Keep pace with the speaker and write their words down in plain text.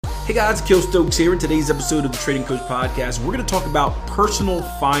Hey guys, Akil Stokes here. In today's episode of the Trading Coach Podcast, we're going to talk about personal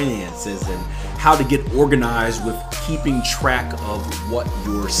finances and how to get organized with keeping track of what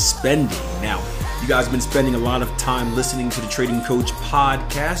you're spending. Now, you guys have been spending a lot of time listening to the Trading Coach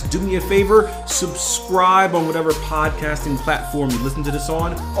Podcast. Do me a favor, subscribe on whatever podcasting platform you listen to this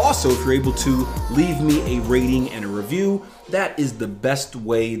on. Also, if you're able to leave me a rating and a review, that is the best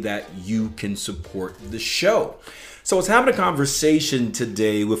way that you can support the show. So I was having a conversation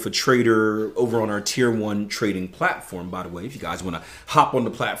today with a trader over on our Tier 1 trading platform. By the way, if you guys want to hop on the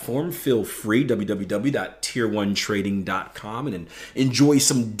platform, feel free, www.tier1trading.com, and enjoy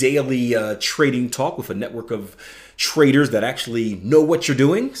some daily trading talk with a network of traders that actually know what you're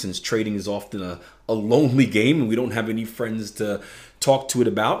doing, since trading is often a lonely game and we don't have any friends to talk to it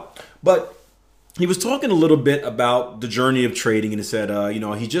about. But he was talking a little bit about the journey of trading, and he said,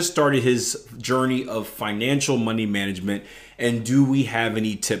 he just started his journey of financial money management. And do we have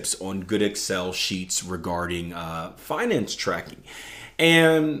any tips on good Excel sheets regarding finance tracking?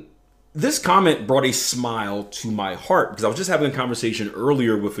 And this comment brought a smile to my heart, because I was just having a conversation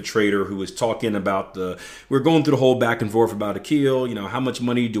earlier with a trader who was talking about we're going through the whole back and forth about Akil, how much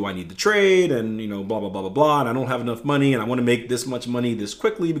money do I need to trade, and blah, blah, blah, blah, blah. And I don't have enough money, and I want to make this much money this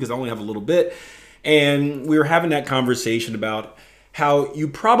quickly because I only have a little bit. And we were having that conversation about how you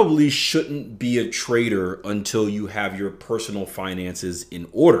probably shouldn't be a trader until you have your personal finances in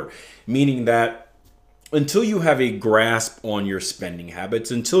order, meaning that until you have a grasp on your spending habits,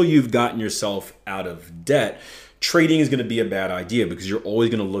 until you've gotten yourself out of debt, trading is going to be a bad idea, because you're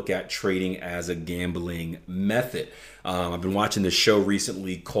always going to look at trading as a gambling method. I've been watching this show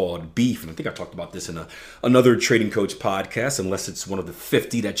recently called Beef, and I think I talked about this in another Trading Coach podcast, unless it's one of the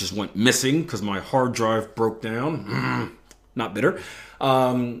 50 that just went missing because my hard drive broke down. Not bitter.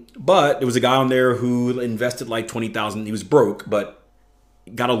 But there was a guy on there who invested like $20,000. He was broke, but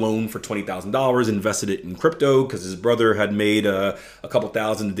got a loan for $20,000, invested it in crypto because his brother had made a couple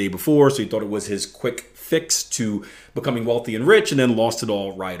thousand the day before, so he thought it was his quick fix to becoming wealthy and rich, and then lost it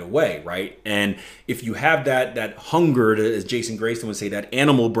all right away, right? And if you have that hunger, as Jason Grayson would say, that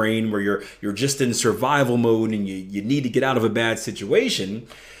animal brain where you're just in survival mode and you need to get out of a bad situation,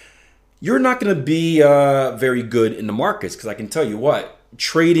 you're not going to be very good in the markets, because I can tell you what,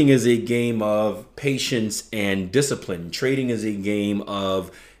 trading is a game of patience and discipline. Trading is a game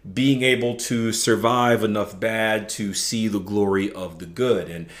of being able to survive enough bad to see the glory of the good.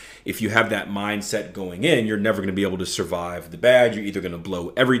 And if you have that mindset going in, you're never going to be able to survive the bad. You're either going to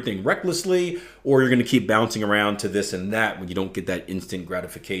blow everything recklessly, or you're going to keep bouncing around to this and that when you don't get that instant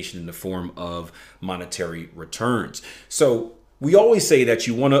gratification in the form of monetary returns. So we always say that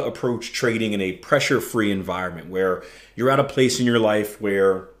you want to approach trading in a pressure-free environment where you're at a place in your life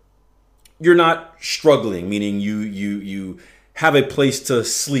where you're not struggling, meaning you have a place to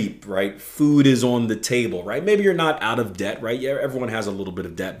sleep, right? Food is on the table, right? Maybe you're not out of debt, right? Yeah, everyone has a little bit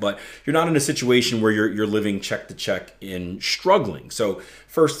of debt, but you're not in a situation where you're living check to check and struggling. So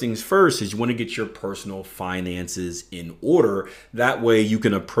first things first is you want to get your personal finances in order. That way you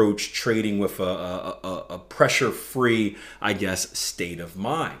can approach trading with a pressure-free, state of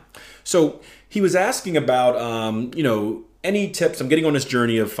mind. So he was asking about, any tips? I'm getting on this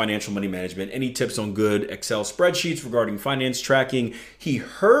journey of financial money management. Any tips on good Excel spreadsheets regarding finance tracking? He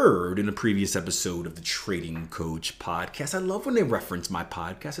heard in a previous episode of the Trading Coach Podcast. I love when they reference my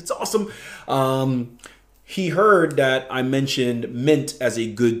podcast. It's awesome. He heard that I mentioned Mint as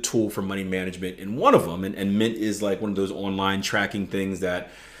a good tool for money management in one of them. And Mint is like one of those online tracking things that,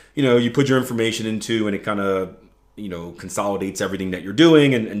 you put your information into, and it kind of, consolidates everything that you're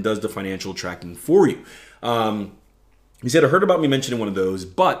doing and does the financial tracking for you. He said, I heard about me mentioning one of those,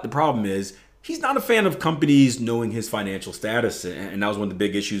 but the problem is he's not a fan of companies knowing his financial status. And that was one of the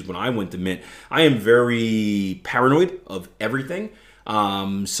big issues when I went to Mint. I am very paranoid of everything.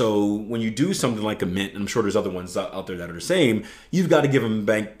 So when you do something like a Mint, and I'm sure there's other ones out there that are the same, you've got to give them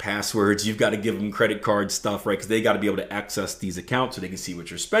bank passwords. You've got to give them credit card stuff, right? Because they got to be able to access these accounts so they can see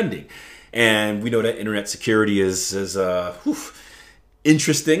what you're spending. And we know that internet security is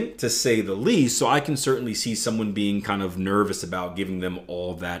interesting, to say the least. So I can certainly see someone being kind of nervous about giving them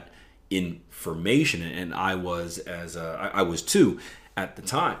all that information, and I was too at the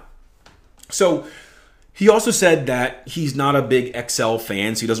time. So he also said that he's not a big Excel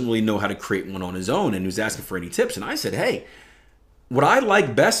fan, so he doesn't really know how to create one on his own, and he was asking for any tips. And I said, hey, what I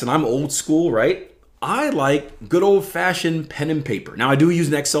like best, and I'm old school, right? I like good old-fashioned pen and paper. Now, I do use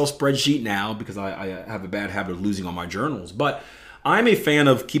an Excel spreadsheet now because I have a bad habit of losing all my journals, but I'm a fan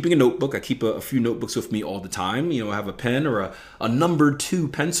of keeping a notebook. I keep a few notebooks with me all the time. I have a pen or a number 2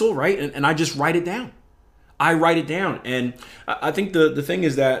 pencil, right? And I just write it down. I write it down. And I think the thing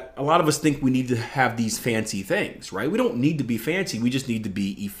is that a lot of us think we need to have these fancy things, right? We don't need to be fancy. We just need to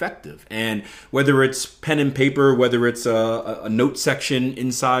be effective. And whether it's pen and paper, whether it's a note section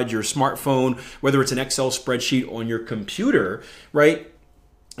inside your smartphone, whether it's an Excel spreadsheet on your computer, right?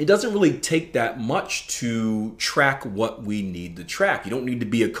 It doesn't really take that much to track what we need to track. You don't need to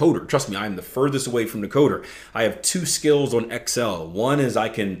be a coder. Trust me, I am the furthest away from the coder. I have two skills on Excel. One is I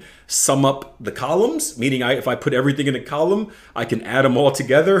can sum up the columns, meaning if I put everything in a column, I can add them all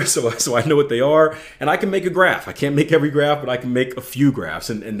together so I know what they are. And I can make a graph. I can't make every graph, but I can make a few graphs.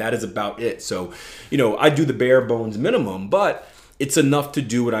 And that is about it. So, I do the bare bones minimum, but it's enough to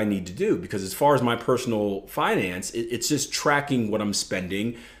do what I need to do, because as far as my personal finance, it's just tracking what I'm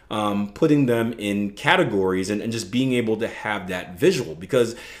spending, putting them in categories and just being able to have that visual,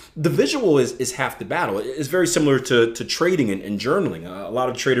 because the visual is half the battle. It's very similar to trading and journaling. A lot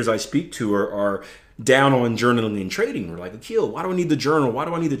of traders I speak to are down on journaling and trading. We're like, Akil, why do I need the journal? Why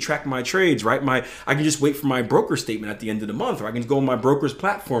do I need to track my trades, right? I can just wait for my broker statement at the end of the month, or I can go on my broker's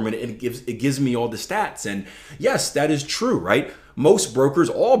platform and it gives me all the stats. And yes, that is true, right? Most brokers,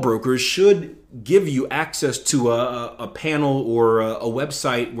 all brokers, should give you access to a panel or a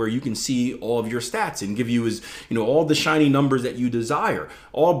website where you can see all of your stats and give you all the shiny numbers that you desire.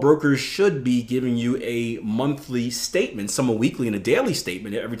 All brokers should be giving you a monthly statement, some a weekly and a daily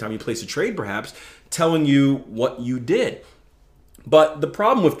statement every time you place a trade, perhaps, telling you what you did. But the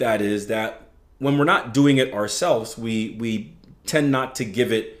problem with that is that when we're not doing it ourselves, we tend not to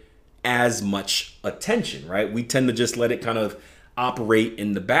give it as much attention, right? We tend to just let it kind of operate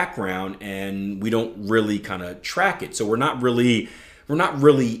in the background, and we don't really kind of track it. So we're not really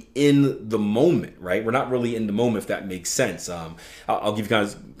in the moment, right? We're not really in the moment, if that makes sense. I'll give you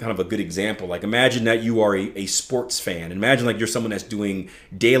guys kind of a good example. Like, imagine that you are a sports fan. Imagine like you're someone that's doing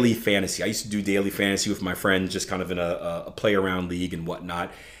daily fantasy. I used to do daily fantasy with my friends, just kind of in a play around league and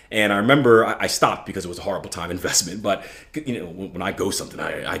whatnot. And I remember I stopped because it was a horrible time investment. But when I go something,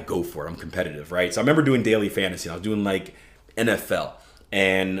 I go for it. I'm competitive, right? So I remember doing daily fantasy. I was doing like NFL,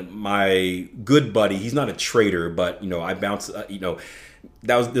 and my good buddy, he's not a trader, but I bounced,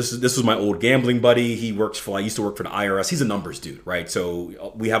 this was my old gambling buddy. I used to work for the IRS. He's a numbers dude, right?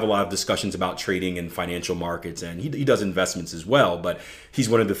 So we have a lot of discussions about trading and financial markets, and he does investments as well, but he's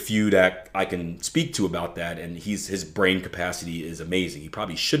one of the few that I can speak to about that. And his brain capacity is amazing. He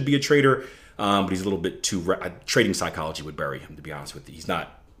probably should be a trader, but he's a little bit too, trading psychology would bury him, to be honest with you. He's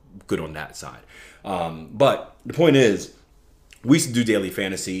not good on that side. But the point is, we used to do daily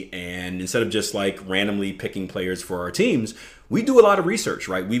fantasy, and instead of just like randomly picking players for our teams, we do a lot of research,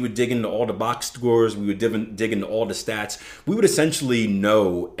 right? We would dig into all the box scores. We would dig into all the stats. We would essentially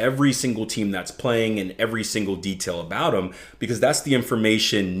know every single team that's playing and every single detail about them, because that's the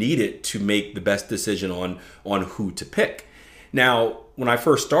information needed to make the best decision on who to pick. Now, when I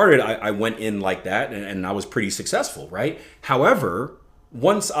first started, I went in like that, and I was pretty successful, right? However,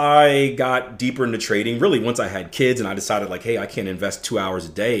 once I got deeper into trading, really once I had kids and I decided like, hey, I can't invest 2 hours a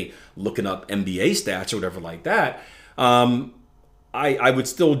day looking up NBA stats or whatever like that, I would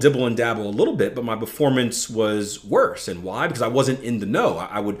still dibble and dabble a little bit, but my performance was worse. And why? Because I wasn't in the know.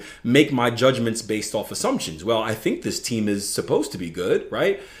 I would make my judgments based off assumptions. Well, I think this team is supposed to be good,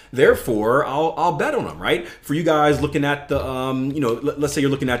 right? Therefore, I'll bet on them, right? For you guys looking at the, let's say you're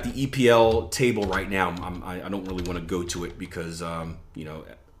looking at the EPL table right now. I don't really want to go to it because,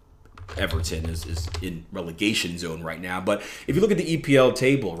 Everton is in relegation zone right now. But if you look at the EPL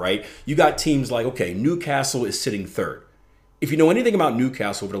table, right, you got teams like, okay, Newcastle is sitting third. If you know anything about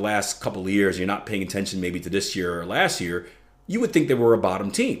Newcastle over the last couple of years, you're not paying attention maybe to this year or last year, you would think they were a bottom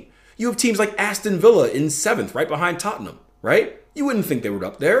team. You have teams like Aston Villa in seventh, right behind Tottenham, right? You wouldn't think they were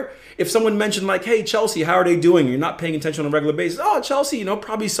up there. If someone mentioned like, hey, Chelsea, how are they doing? You're not paying attention on a regular basis. Oh, Chelsea,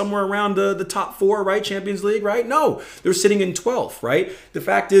 probably somewhere around the top four, right? Champions League, right? No, they're sitting in 12th, right? The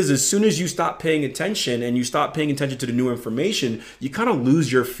fact is, as soon as you stop paying attention and you stop paying attention to the new information, you kind of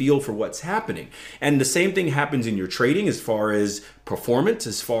lose your feel for what's happening. And the same thing happens in your trading as far as performance,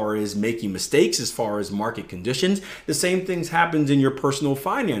 as far as making mistakes, as far as market conditions. The same things happens in your personal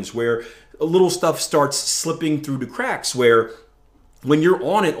finance, where a little stuff starts slipping through the cracks, where when you're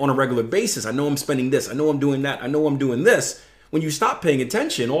on it on a regular basis, I know I'm spending this, I know I'm doing that, I know I'm doing this. When you stop paying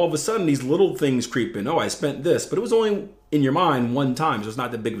attention, all of a sudden these little things creep in. Oh, I spent this, but it was only in your mind one time, so it's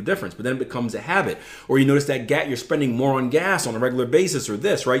not that big of a difference. But then it becomes a habit. Or you notice that you're spending more on gas on a regular basis, or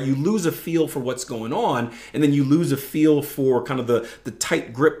this, right? You lose a feel for what's going on, and then you lose a feel for kind of the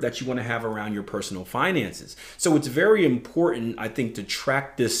tight grip that you want to have around your personal finances. So it's very important, I think, to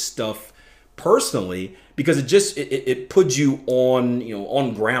track this stuff personally, because it puts you on,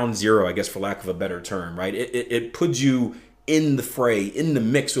 on ground zero, I guess, for lack of a better term, right? It puts you in the fray, in the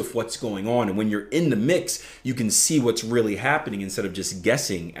mix with what's going on. And when you're in the mix, you can see what's really happening instead of just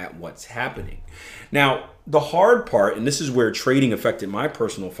guessing at what's happening. Now, the hard part, and this is where trading affected my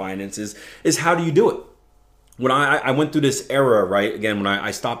personal finances, is how do you do it? When I went through this era, right? Again, when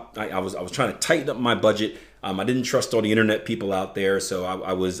I stopped, I was trying to tighten up my budget. I didn't trust all the internet people out there, so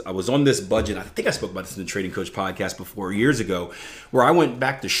I was on this budget. I think I spoke about this in the Trading Coach podcast before, years ago, where I went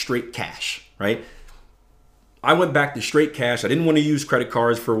back to straight cash, right? I went back to straight cash. I didn't want to use credit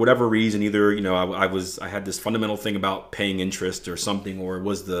cards for whatever reason. Either, I had this fundamental thing about paying interest or something, or it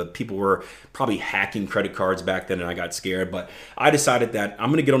was the people were probably hacking credit cards back then and I got scared. But I decided that I'm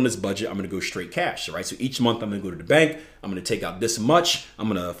going to get on this budget. I'm going to go straight cash, right? So each month I'm going to go to the bank. I'm going to take out this much. I'm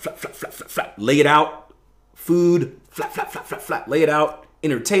going to flat, lay it out. Food, flat, lay it out.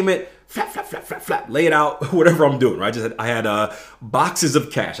 Entertainment, flat, lay it out, whatever I'm doing, right? I had boxes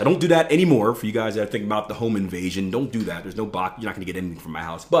of cash. I don't do that anymore. For you guys that think about the home invasion, don't do that. There's no box. You're not going to get anything from my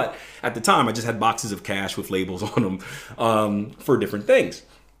house. But at the time, I just had boxes of cash with labels on them for different things.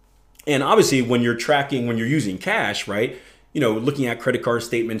 And obviously, when you're using cash, right, looking at credit card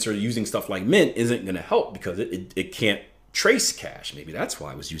statements or using stuff like Mint isn't going to help because it can't trace cash. Maybe that's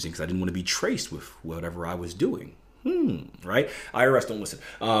why I was using, because I didn't want to be traced with whatever I was doing. Right? IRS, don't listen.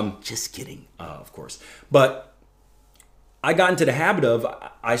 Just kidding, of course. But I got into the habit of,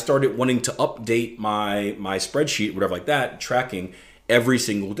 I started wanting to update my spreadsheet, whatever like that, tracking every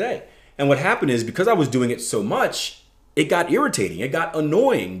single day. And what happened is, because I was doing it so much, it got irritating. It got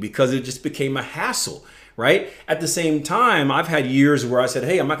annoying because it just became a hassle, right? At the same time, I've had years where I said,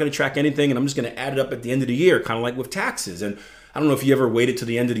 hey, I'm not going to track anything and I'm just going to add it up at the end of the year, kind of like with taxes. And I don't know if you ever waited to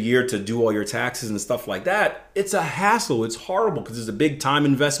the end of the year to do all your taxes and stuff like that. It's a hassle. It's horrible because it's a big time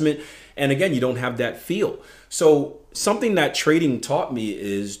investment. And again, you don't have that feel. So something that trading taught me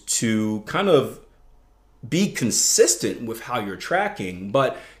is to kind of be consistent with how you're tracking,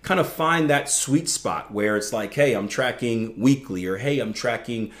 but kind of find that sweet spot where it's like, hey, I'm tracking weekly, or hey, I'm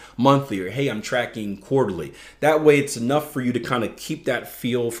tracking monthly, or hey, I'm tracking quarterly. That way it's enough for you to kind of keep that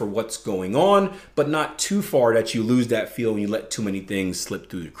feel for what's going on, but not too far that you lose that feel and you let too many things slip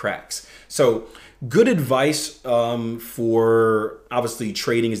through the cracks. So good advice for obviously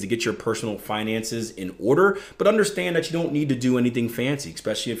trading is to get your personal finances in order, but understand that you don't need to do anything fancy,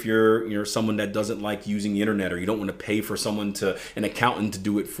 especially if you're someone that doesn't like using the internet, or you don't want to pay for an accountant to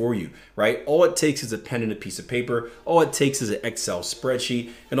do it for you, right? All it takes is a pen and a piece of paper. All it takes is an Excel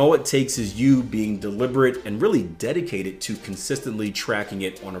spreadsheet, and all it takes is you being deliberate and really dedicated to consistently tracking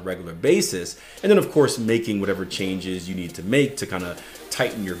it on a regular basis. And then of course, making whatever changes you need to make to kind of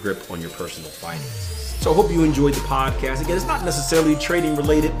tighten your grip on your personal finances. So I hope you enjoyed the podcast. Again, it's not necessarily trading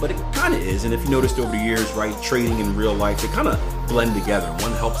related, but it kind of is. And if you noticed over the years, right, trading and real life, they kind of blend together.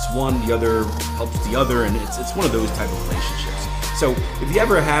 One helps one, the other helps the other, and it's one of those type of relationships. So if you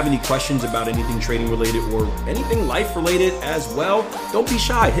ever have any questions about anything trading related or anything life related as well, don't be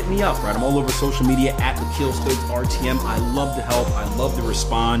shy. Hit me up, right? I'm all over social media at Akil Stokes RTM. I love to help. I love to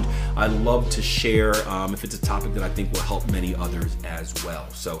respond. I love to share if it's a topic that I think will help many others as well.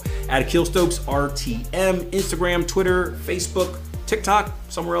 So at Akil Stokes RTM, Instagram, Twitter, Facebook, TikTok,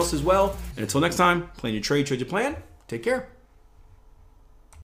 somewhere else as well. And until next time, plan your trade, trade your plan. Take care.